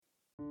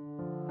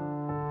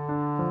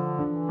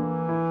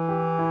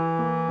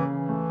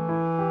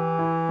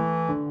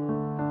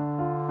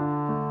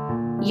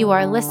You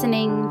are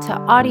listening to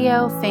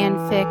Audio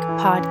Fanfic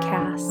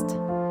Podcast.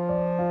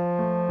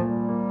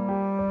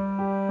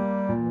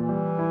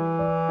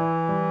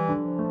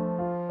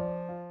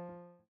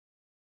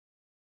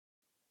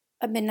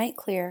 A Midnight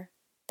Clear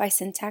by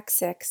Syntax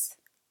 6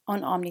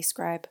 on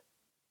Omniscribe.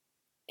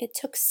 It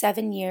took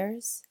 7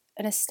 years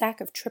and a stack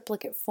of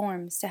triplicate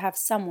forms to have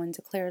someone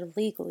declared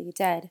legally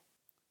dead.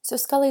 So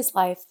Scully's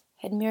life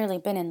had merely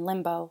been in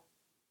limbo,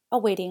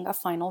 awaiting a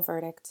final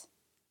verdict.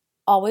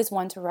 Always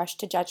one to rush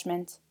to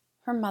judgment,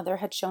 her mother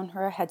had shown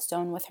her a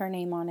headstone with her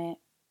name on it.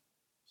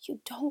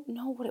 "You don't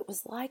know what it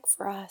was like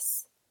for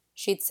us,"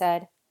 she'd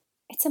said.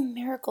 "It's a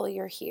miracle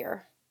you're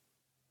here."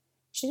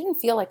 She didn't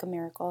feel like a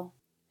miracle.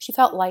 She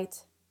felt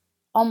light,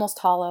 almost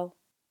hollow.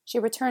 She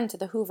returned to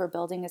the Hoover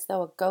building as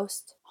though a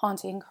ghost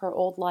haunting her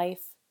old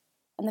life,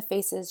 and the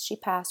faces she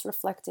passed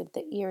reflected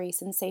the eerie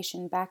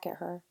sensation back at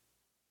her.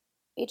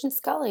 "Agent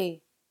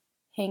Scully!"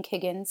 Hank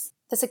Higgins,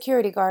 the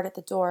security guard at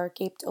the door,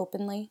 gaped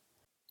openly.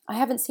 "I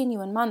haven't seen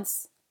you in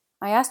months.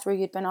 I asked where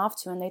you'd been off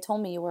to, and they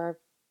told me you were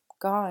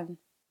gone."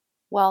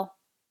 "Well,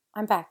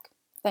 I'm back,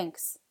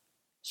 thanks,"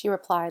 she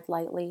replied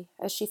lightly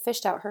as she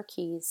fished out her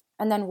keys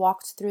and then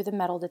walked through the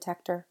metal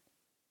detector.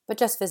 "But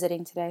just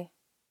visiting today."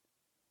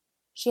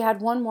 She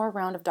had one more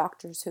round of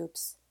doctor's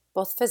hoops,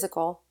 both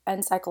physical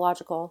and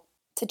psychological,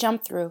 to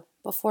jump through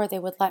before they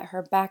would let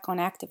her back on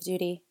active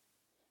duty.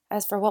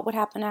 As for what would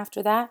happen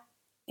after that,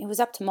 it was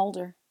up to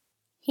Mulder.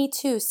 He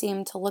too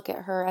seemed to look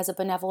at her as a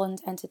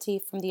benevolent entity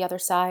from the other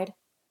side,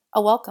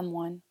 a welcome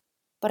one,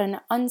 but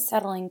an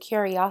unsettling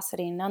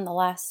curiosity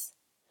nonetheless.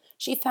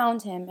 She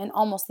found him in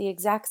almost the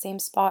exact same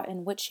spot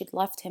in which she'd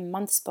left him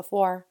months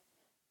before,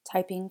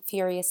 typing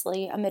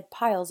furiously amid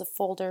piles of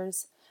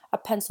folders, a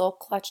pencil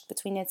clutched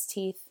between its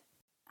teeth.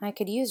 "I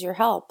could use your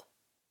help,"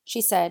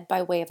 she said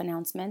by way of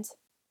announcement.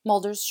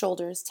 Mulder's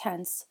shoulders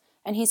tensed,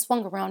 and he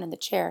swung around in the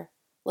chair,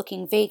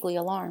 looking vaguely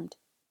alarmed.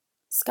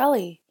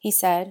 "Scully," he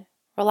said,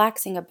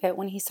 relaxing a bit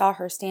when he saw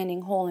her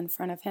standing whole in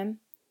front of him.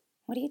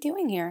 "What are you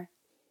doing here?"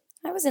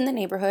 "I was in the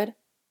neighborhood,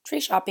 tree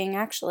shopping,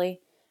 actually,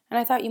 and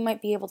I thought you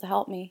might be able to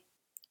help me."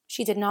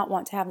 She did not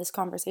want to have this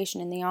conversation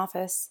in the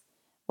office,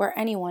 where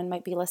anyone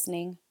might be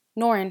listening,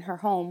 nor in her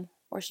home,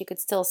 where she could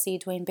still see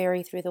Duane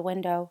Barry through the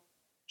window.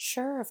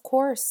 "Sure, of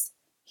course,"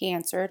 he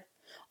answered,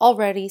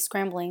 already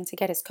scrambling to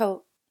get his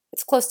coat.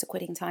 "It's close to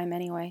quitting time,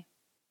 anyway."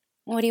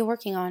 "What are you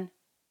working on?"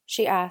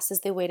 she asked as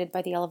they waited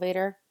by the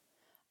elevator.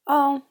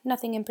 "Oh,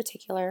 nothing in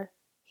particular,"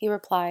 he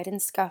replied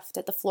and scuffed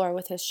at the floor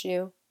with his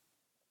shoe.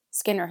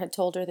 Skinner had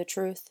told her the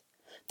truth,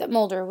 that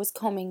Mulder was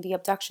combing the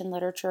abduction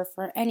literature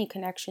for any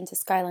connection to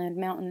Skyland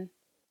Mountain.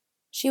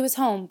 She was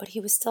home, but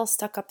he was still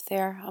stuck up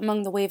there,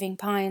 among the waving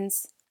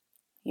pines.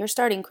 "You're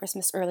starting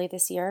Christmas early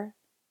this year,"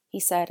 he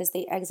said as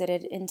they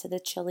exited into the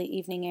chilly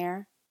evening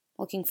air.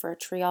 "Looking for a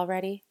tree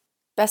already?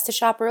 Best to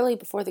shop early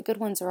before the good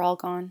ones are all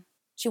gone."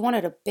 She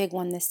wanted a big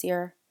one this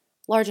year,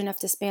 large enough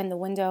to span the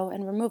window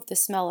and remove the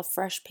smell of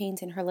fresh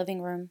paint in her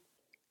living room.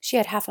 She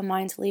had half a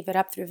mind to leave it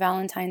up through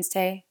Valentine's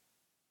Day.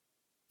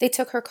 They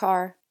took her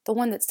car, the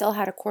one that still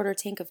had a quarter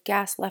tank of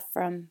gas left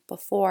from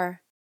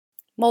before.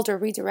 Mulder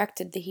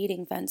redirected the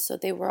heating vents so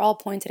they were all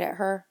pointed at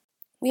her.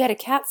 "We had a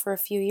cat for a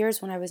few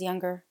years when I was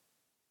younger.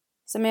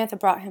 Samantha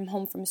brought him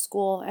home from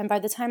school, and by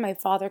the time my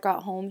father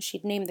got home,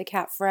 she'd named the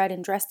cat Fred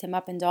and dressed him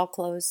up in doll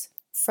clothes.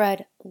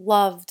 Fred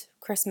loved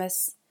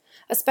Christmas,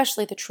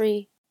 especially the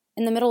tree.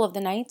 In the middle of the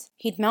night,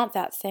 he'd mount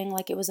that thing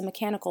like it was a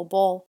mechanical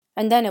bull,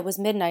 and then it was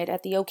midnight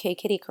at the OK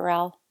Kitty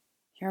Corral.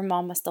 Your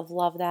mom must have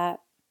loved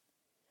that."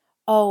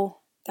 "Oh,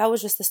 that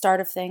was just the start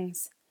of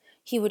things.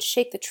 He would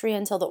shake the tree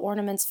until the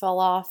ornaments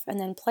fell off, and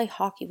then play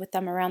hockey with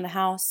them around the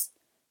house.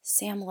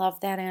 Sam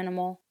loved that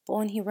animal, but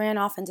when he ran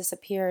off and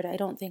disappeared, I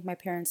don't think my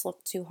parents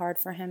looked too hard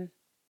for him."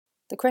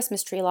 The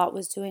Christmas tree lot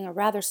was doing a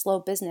rather slow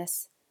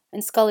business,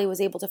 and Scully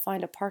was able to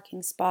find a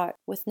parking spot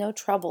with no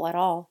trouble at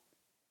all.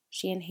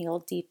 She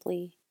inhaled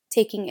deeply,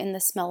 taking in the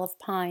smell of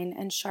pine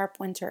and sharp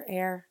winter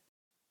air.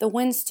 The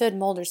wind stood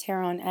Mulder's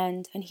hair on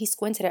end, and he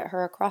squinted at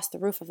her across the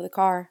roof of the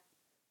car.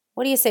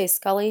 "What do you say,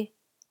 Scully?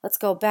 Let's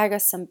go bag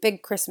us some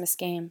big Christmas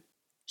game."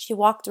 She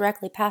walked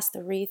directly past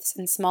the wreaths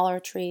and smaller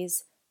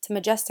trees to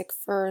majestic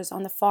firs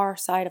on the far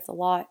side of the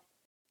lot.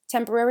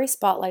 Temporary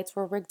spotlights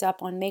were rigged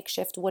up on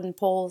makeshift wooden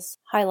poles,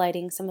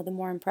 highlighting some of the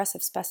more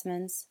impressive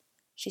specimens.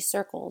 She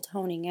circled,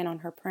 honing in on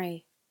her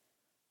prey.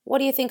 "What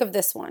do you think of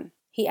this one?"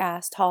 he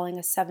asked, hauling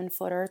a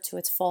 7-footer to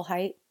its full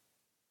height.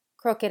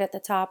 "Crooked at the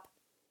top."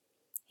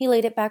 He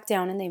laid it back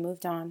down and they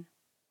moved on.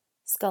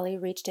 Scully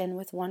reached in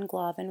with one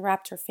glove and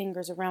wrapped her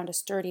fingers around a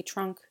sturdy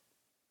trunk.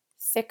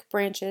 Thick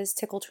branches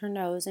tickled her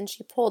nose, and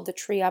she pulled the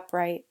tree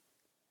upright.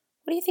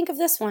 "What do you think of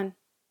this one?"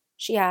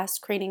 she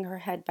asked, craning her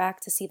head back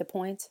to see the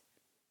point.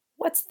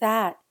 "What's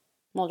that?"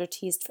 Mulder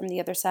teased from the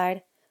other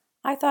side.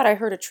 "I thought I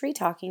heard a tree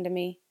talking to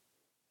me."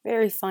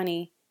 "Very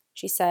funny,"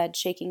 she said,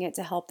 shaking it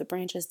to help the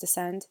branches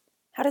descend.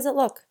 "How does it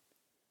look?"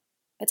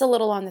 "It's a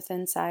little on the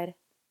thin side."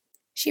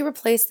 She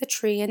replaced the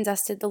tree and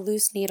dusted the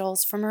loose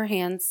needles from her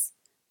hands.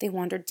 They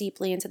wandered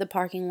deeply into the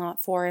parking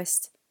lot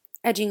forest,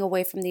 edging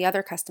away from the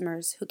other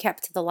customers who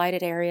kept to the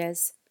lighted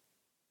areas.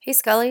 "Hey,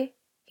 Scully,"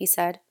 he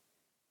said.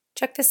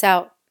 "Check this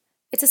out.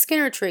 It's a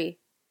Skinner tree."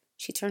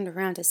 She turned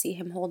around to see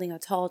him holding a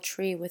tall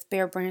tree with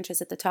bare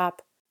branches at the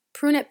top.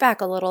 "Prune it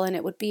back a little and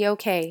it would be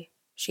okay,"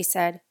 she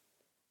said.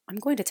 "I'm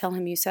going to tell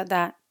him you said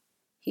that."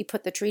 He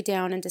put the tree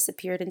down and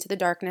disappeared into the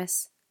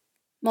darkness.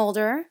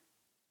 "Mulder?"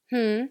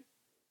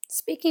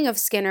 "Speaking of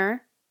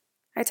Skinner,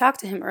 I talked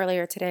to him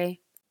earlier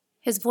today."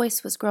 His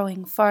voice was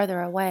growing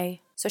farther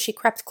away, so she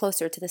crept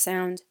closer to the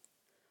sound.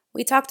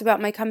 "We talked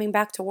about my coming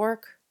back to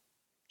work."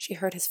 She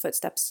heard his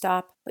footsteps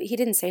stop, but he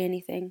didn't say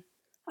anything.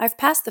 "I've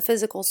passed the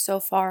physicals so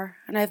far,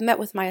 and I've met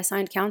with my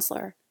assigned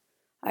counselor.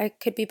 I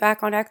could be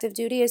back on active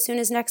duty as soon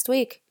as next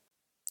week."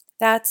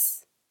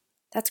 That's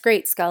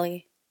great,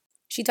 Scully."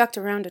 She ducked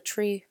around a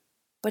tree,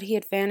 but he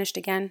had vanished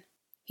again.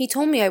 "He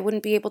told me I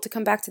wouldn't be able to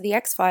come back to the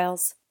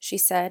X-Files," she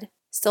said,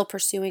 still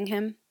pursuing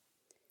him.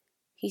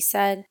 He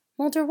said,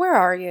 "Mulder, where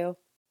are you?"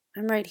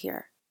 "I'm right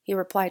here," he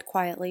replied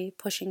quietly,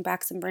 pushing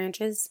back some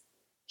branches.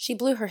 She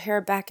blew her hair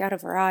back out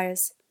of her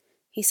eyes.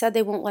 "He said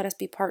they won't let us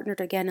be partnered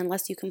again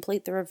unless you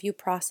complete the review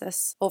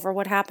process over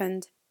what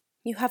happened.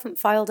 You haven't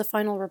filed a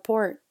final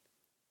report."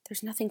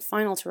 "There's nothing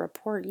final to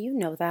report, you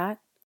know that."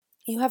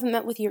 "You haven't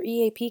met with your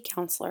EAP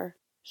counselor."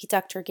 He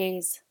ducked her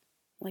gaze.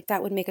 "Like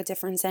that would make a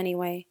difference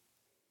anyway."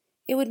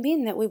 "It would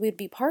mean that we would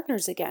be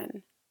partners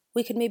again.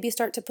 We could maybe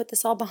start to put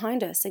this all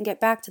behind us and get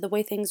back to the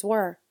way things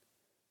were."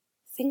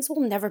 "Things will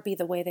never be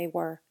the way they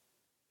were,"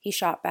 he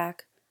shot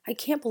back. "I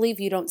can't believe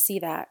you don't see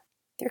that.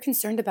 They're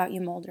concerned about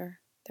you, Mulder.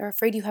 They're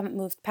afraid you haven't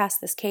moved past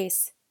this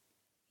case."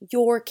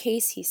 "Your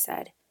case," he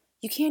said.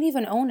 "You can't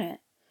even own it.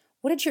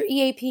 What did your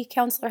EAP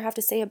counselor have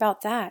to say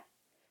about that?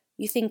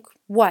 You think,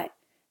 what,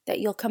 that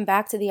you'll come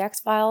back to the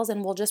X-Files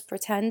and we'll just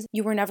pretend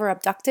you were never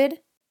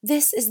abducted?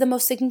 This is the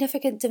most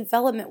significant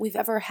development we've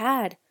ever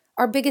had,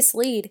 our biggest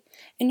lead,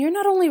 and you're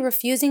not only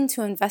refusing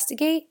to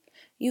investigate,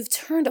 you've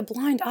turned a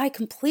blind eye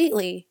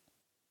completely."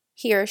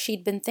 Here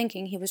she'd been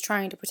thinking he was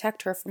trying to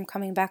protect her from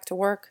coming back to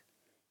work.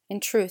 In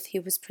truth, he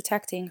was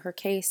protecting her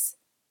case.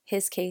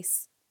 His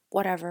case.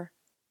 Whatever.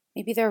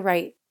 "Maybe they're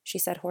right," she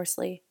said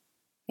hoarsely.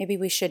 "Maybe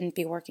we shouldn't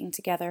be working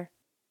together."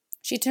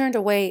 She turned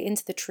away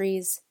into the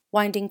trees,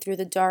 winding through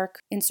the dark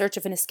in search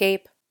of an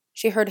escape.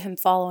 She heard him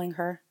following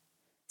her.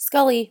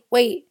 "Scully,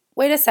 wait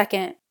a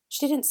second."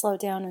 She didn't slow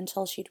down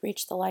until she'd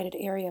reached the lighted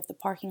area of the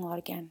parking lot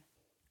again.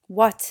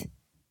 "What?"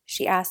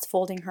 she asked,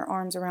 folding her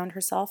arms around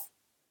herself.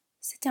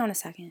 "Sit down a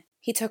second."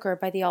 He took her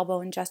by the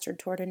elbow and gestured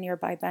toward a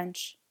nearby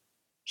bench.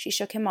 She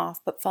shook him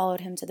off, but followed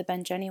him to the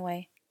bench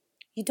anyway.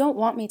 "You don't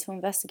want me to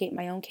investigate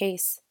my own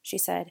case," she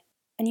said,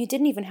 "and you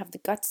didn't even have the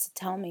guts to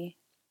tell me.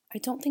 I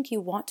don't think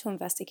you want to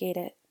investigate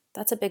it.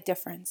 That's a big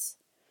difference.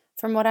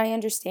 From what I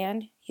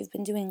understand, you've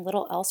been doing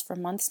little else for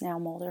months now,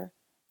 Mulder,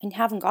 and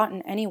haven't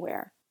gotten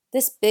anywhere.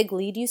 This big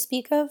lead you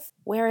speak of,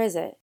 where is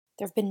it?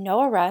 There have been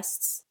no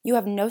arrests. You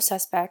have no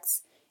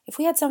suspects. If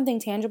we had something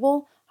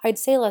tangible, I'd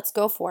say let's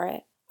go for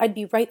it. I'd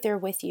be right there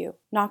with you,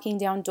 knocking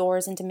down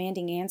doors and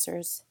demanding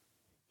answers."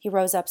 He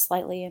rose up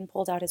slightly and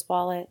pulled out his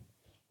wallet.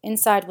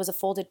 Inside was a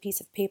folded piece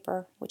of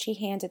paper, which he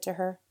handed to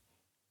her.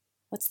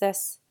 "What's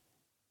this?"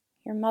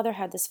 "Your mother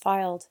had this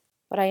filed,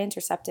 but I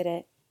intercepted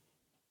it.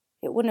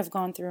 It wouldn't have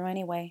gone through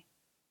anyway."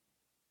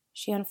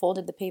 She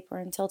unfolded the paper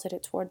and tilted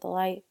it toward the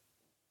light.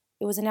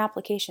 It was an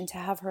application to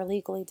have her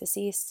legally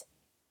deceased.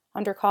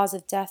 Under cause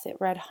of death it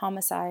read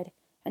homicide,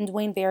 and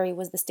Dwayne Barry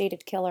was the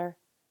stated killer.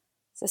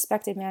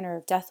 Suspected manner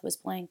of death was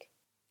blank.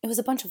 "It was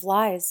a bunch of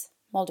lies,"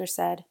 Mulder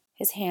said,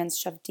 his hands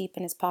shoved deep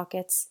in his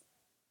pockets.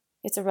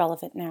 "It's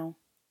irrelevant now."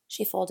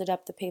 She folded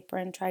up the paper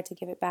and tried to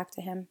give it back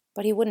to him,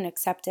 but he wouldn't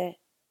accept it.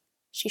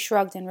 She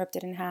shrugged and ripped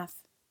it in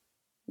half.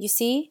 "You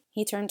see?"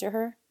 He turned to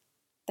her.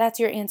 "That's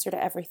your answer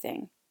to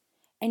everything.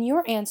 And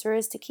your answer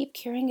is to keep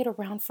carrying it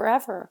around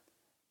forever.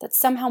 That's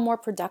somehow more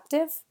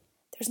productive?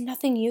 There's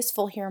nothing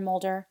useful here,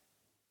 Mulder."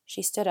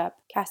 She stood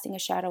up, casting a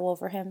shadow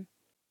over him.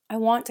 "I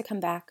want to come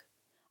back.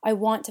 I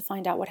want to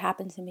find out what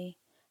happened to me,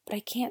 but I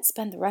can't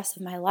spend the rest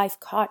of my life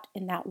caught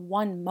in that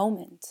one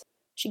moment."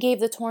 She gave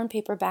the torn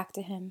paper back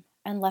to him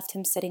and left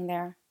him sitting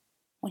there.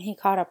 When he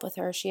caught up with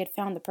her, she had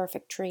found the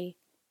perfect tree.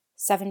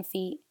 7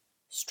 feet,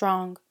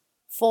 strong,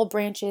 full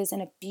branches,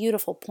 and a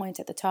beautiful point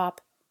at the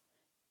top.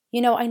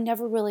 You know, I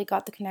never really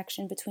got the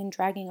connection between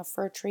dragging a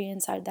fir tree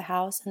inside the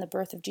house and the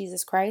birth of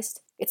Jesus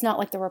Christ. It's not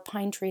like there were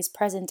pine trees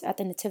present at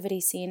the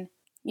nativity scene.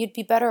 You'd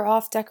be better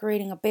off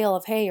decorating a bale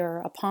of hay or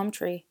a palm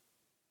tree.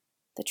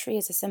 "The tree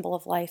is a symbol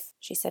of life,"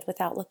 she said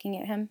without looking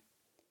at him.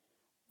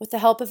 With the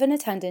help of an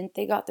attendant,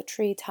 they got the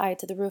tree tied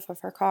to the roof of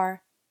her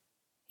car.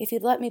 "If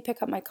you'd let me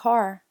pick up my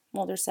car,"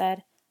 Mulder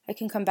said, "I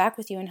can come back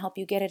with you and help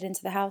you get it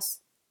into the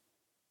house."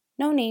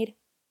 "No need."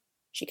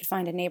 She could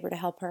find a neighbor to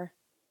help her.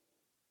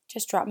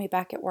 "Just drop me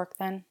back at work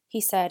then,"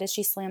 he said as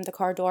she slammed the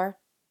car door.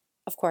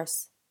 "Of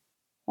course."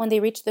 When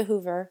they reached the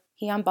Hoover,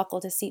 he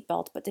unbuckled his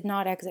seatbelt but did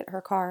not exit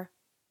her car.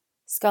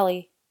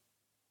 "Scully,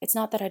 it's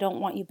not that I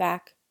don't want you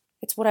back.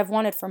 It's what I've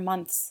wanted for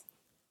months.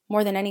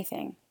 More than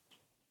anything."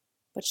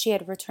 But she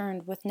had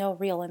returned with no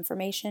real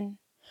information,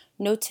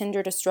 no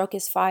tinder to stroke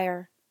his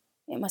fire.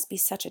 It must be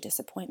such a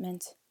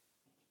disappointment.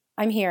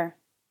 "I'm here,"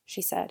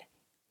 she said.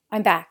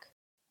 I'm back.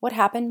 What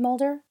happened,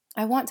 Mulder?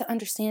 I want to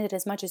understand it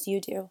as much as you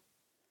do,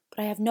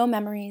 but I have no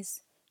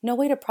memories, no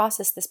way to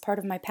process this part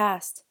of my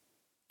past.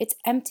 It's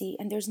empty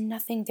and there's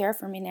nothing there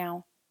for me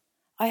now.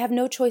 I have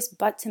no choice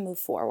but to move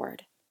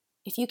forward.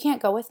 If you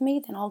can't go with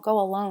me, then I'll go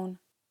alone.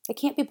 I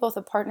can't be both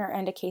a partner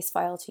and a case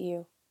file to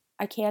you.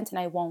 I can't and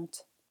I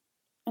won't.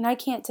 And I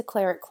can't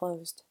declare it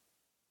closed.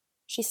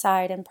 She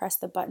sighed and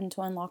pressed the button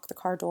to unlock the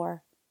car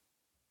door.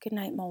 Good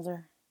night,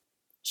 Mulder.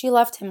 She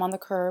left him on the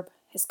curb,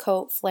 his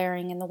coat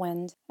flaring in the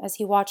wind, as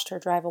he watched her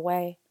drive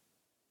away.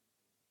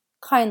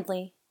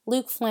 Kindly,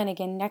 Luke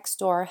Flanagan next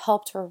door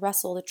helped her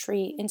wrestle the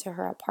tree into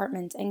her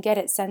apartment and get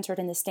it centered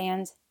in the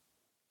stand.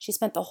 She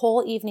spent the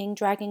whole evening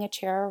dragging a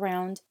chair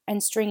around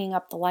and stringing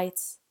up the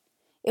lights.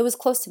 It was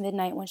close to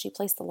midnight when she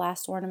placed the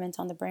last ornament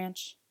on the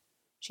branch.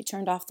 She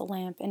turned off the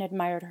lamp and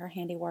admired her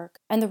handiwork,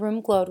 and the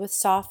room glowed with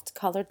soft,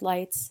 colored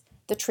lights,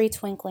 the tree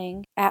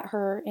twinkling at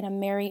her in a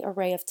merry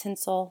array of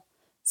tinsel,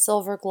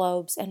 silver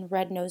globes, and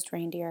red-nosed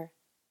reindeer.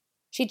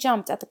 She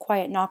jumped at the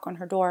quiet knock on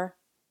her door.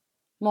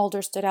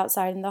 Mulder stood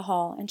outside in the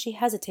hall, and she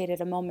hesitated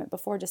a moment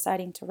before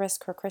deciding to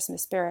risk her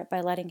Christmas spirit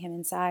by letting him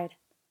inside.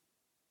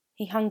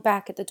 He hung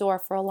back at the door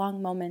for a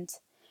long moment,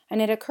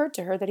 and it occurred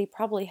to her that he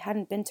probably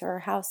hadn't been to her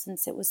house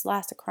since it was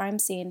last a crime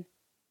scene.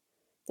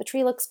 The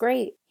tree looks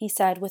great, he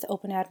said with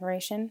open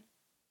admiration.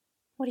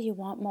 What do you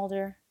want,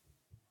 Mulder?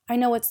 I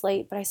know it's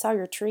late, but I saw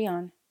your tree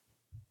on.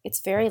 It's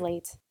very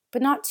late,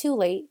 but not too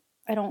late,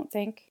 I don't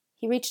think.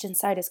 He reached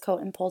inside his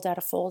coat and pulled out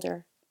a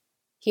folder.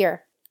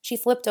 Here. She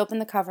flipped open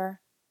the cover.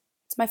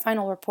 It's my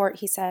final report,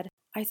 he said.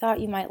 I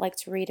thought you might like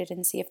to read it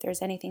and see if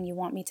there's anything you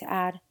want me to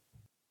add.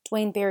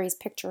 Dwayne Barry's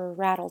picture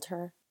rattled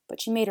her, but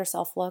she made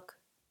herself look.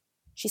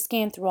 She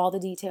scanned through all the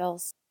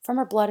details, from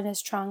her blood in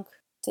his trunk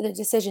to the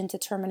decision to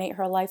terminate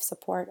her life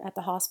support at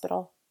the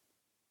hospital.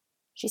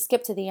 She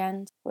skipped to the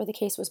end, where the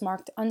case was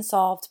marked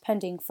unsolved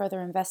pending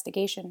further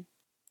investigation.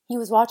 He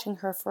was watching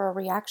her for a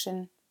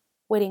reaction,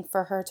 waiting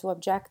for her to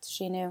object,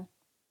 she knew.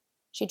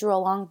 She drew a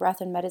long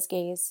breath and met his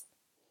gaze.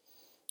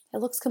 It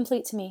looks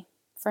complete to me,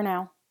 for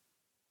now.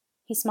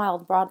 He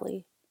smiled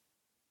broadly.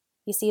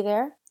 You see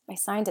there? I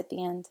signed at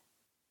the end.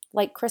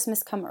 Like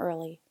Christmas come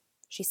early,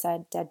 she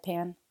said,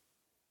 deadpan.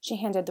 She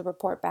handed the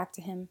report back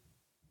to him.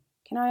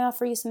 Can I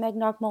offer you some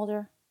eggnog,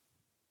 Mulder?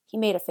 He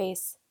made a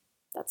face.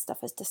 That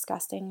stuff is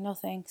disgusting. No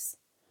thanks.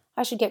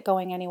 I should get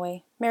going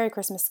anyway. Merry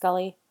Christmas,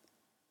 Scully.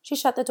 She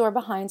shut the door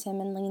behind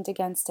him and leaned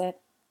against it,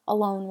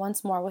 alone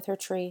once more with her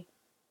tree.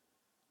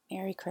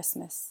 Merry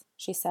Christmas,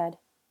 she said.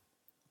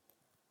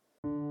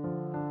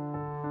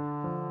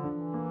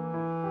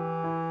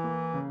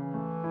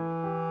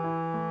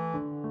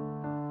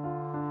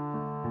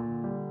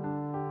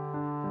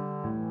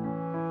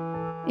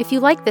 If you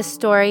like this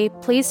story,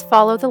 please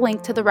follow the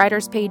link to the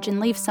writer's page and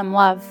leave some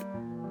love.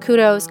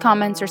 Kudos,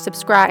 comments, or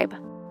subscribe.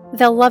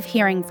 They'll love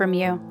hearing from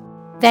you.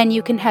 Then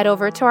you can head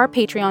over to our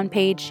Patreon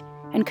page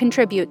and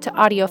contribute to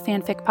Audio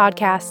Fanfic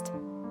Podcast.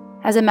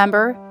 As a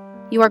member,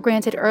 you are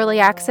granted early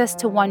access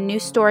to one new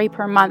story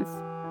per month.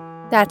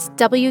 That's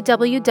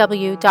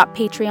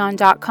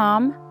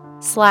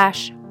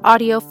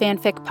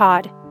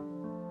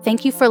www.patreon.com/audiofanficpod.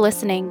 Thank you for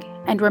listening,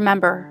 and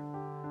remember,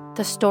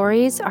 the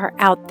stories are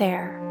out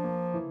there.